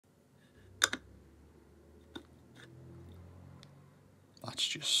That's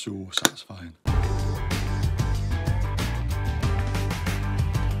just so satisfying.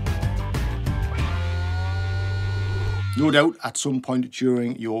 No doubt at some point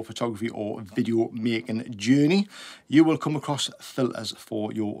during your photography or video making journey, you will come across filters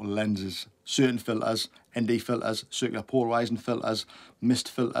for your lenses. Certain filters, ND filters, circular polarizing filters, mist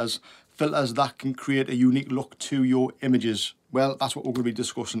filters, filters that can create a unique look to your images. Well, that's what we're going to be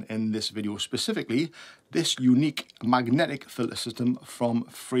discussing in this video, specifically this unique magnetic filter system from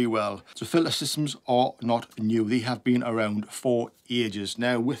Freewell. So filter systems are not new. They have been around for ages.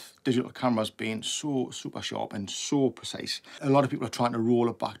 Now, with digital cameras being so super sharp and so precise, a lot of people are trying to roll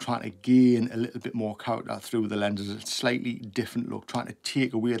it back, trying to gain a little bit more character through the lenses, a slightly different look, trying to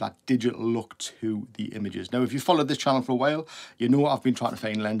take away that digital look to the images. Now, if you followed this channel for a while, you know I've been trying to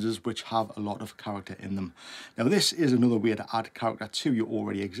find lenses which have a lot of character in them. Now, this is another way to add character to your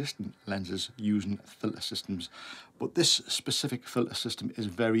already existing lenses using filter systems. But this specific filter system is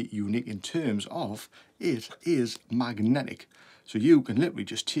very unique in terms of it is magnetic. So you can literally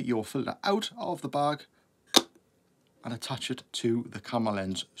just take your filter out of the bag and attach it to the camera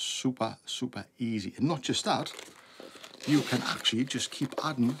lens. Super easy. And not just that, you can actually just keep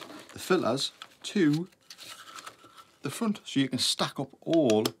adding the filters to the front. So you can stack up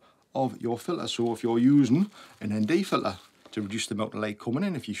all of your filters. So if you're using an ND filter to reduce the amount of light coming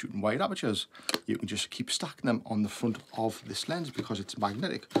in, if you're shooting wide apertures, you can just keep stacking them on the front of this lens because it's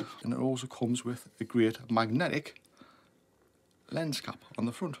magnetic. And it also comes with a great magnetic lens cap on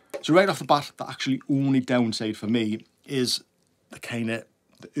the front. So right off the bat, the actually only downside for me is the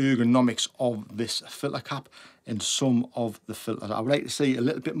ergonomics of this filter cap and some of the filters. I would like to see a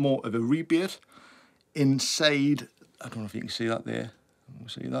little bit more of a rebate inside. I don't know if you can see that there.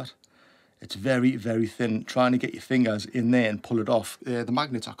 See that? It's very thin. Trying to get your fingers in there and pull it off. The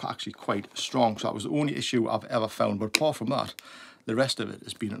magnets are actually quite strong, so that was the only issue I've ever found. But apart from that, the rest of it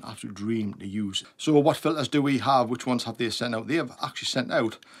has been an absolute dream to use. So what filters do we have? Which ones have they sent out? They have actually sent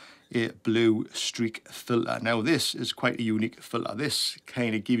out a blue streak filter. Now this is quite a unique filter. This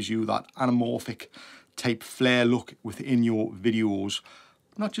kind of gives you that anamorphic type flare look within your videos.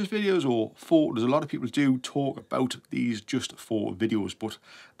 Not just videos or photos. A lot of people do talk about these just for videos, but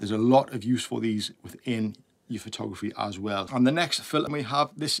there's a lot of use for these within your photography as well. And the next filter we have,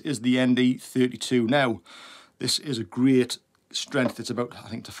 this is the ND32. Now, this is a great strength. It's about, I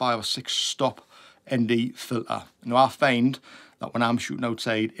think, to 5 or 6 stop ND filter. Now, I find that when I'm shooting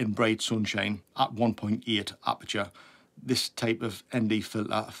outside in bright sunshine at 1.8 aperture, this type of ND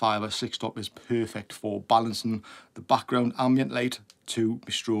filter, 5 or 6 stop, is perfect for balancing the background ambient light to my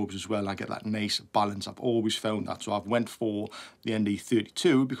strobes as well. I get that nice balance. I've always found that. So I've went for the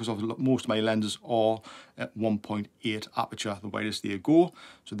ND32 because most of my lenses are at 1.8 aperture, the widest they go.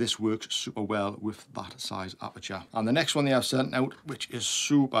 So this works super well with that size aperture. And the next one they have sent out, which is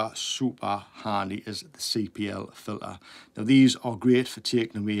super handy, is the CPL filter. Now these are great for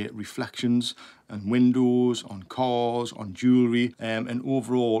taking away reflections and windows on cars, on jewellery, and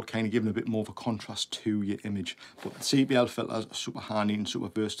overall kind of giving a bit more of a contrast to your image. But the CPL filters are super handy and super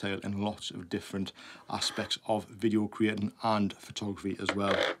versatile in lots of different aspects of video creating and photography as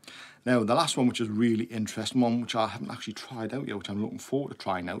well. Now the last one, which is really interesting, one which I haven't actually tried out yet, which I'm looking forward to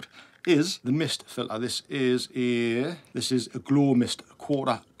trying out, is the mist filter. This is a glow mist, a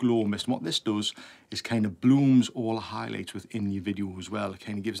quarter glow mist. And what this does is kind of blooms all the highlights within your video as well. It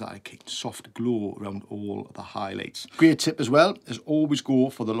kind of gives that a soft glow around all the highlights. Great tip as well is always go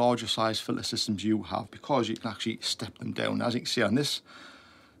for the larger size filter systems you have, because you can actually step them down. As you can see on this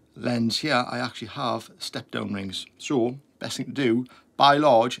lens here, I actually have step down rings. So best thing to do, buy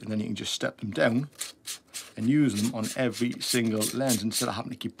large, and then you can just step them down and use them on every single lens instead of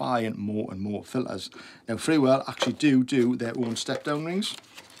having to keep buying more and more filters. Now Freewell actually do their own step down rings,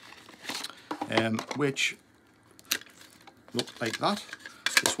 which look like that.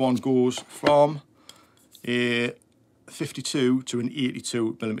 This one goes from a 52 to an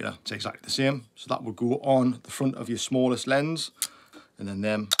 82mm. It's exactly the same. So that would go on the front of your smallest lens, and then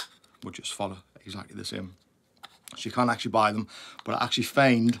them would just follow exactly the same. So you can't actually buy them, but I actually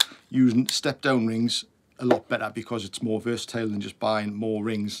find using step down rings a lot better because it's more versatile than just buying more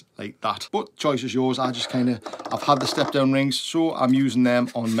rings like that. But choice is yours. I've had the step down rings, so I'm using them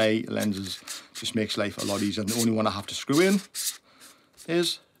on my lenses. Just makes life a lot easier. And the only one I have to screw in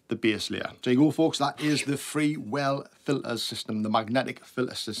is the base layer. There you go, folks. That is the Freewell filter system, the magnetic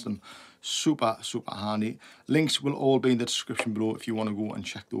filter system. Super handy. Links will all be in the description below if you want to go and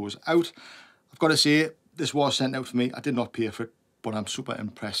check those out. I've got to say, this was sent out for me. I did not pay for it, but I'm super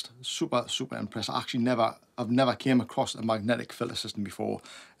impressed. Super impressed. I've never came across a magnetic filter system before,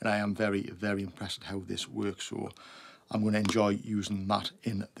 and I am very impressed at how this works. So I'm going to enjoy using that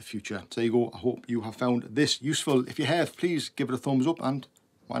in the future. So there you go. I hope you have found this useful. If you have, please give it a thumbs up, and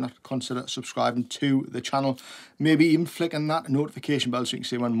why not consider subscribing to the channel. Maybe even flicking that notification bell so you can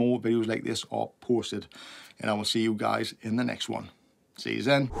see when more videos like this are posted. And I will see you guys in the next one. See you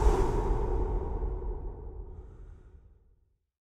then.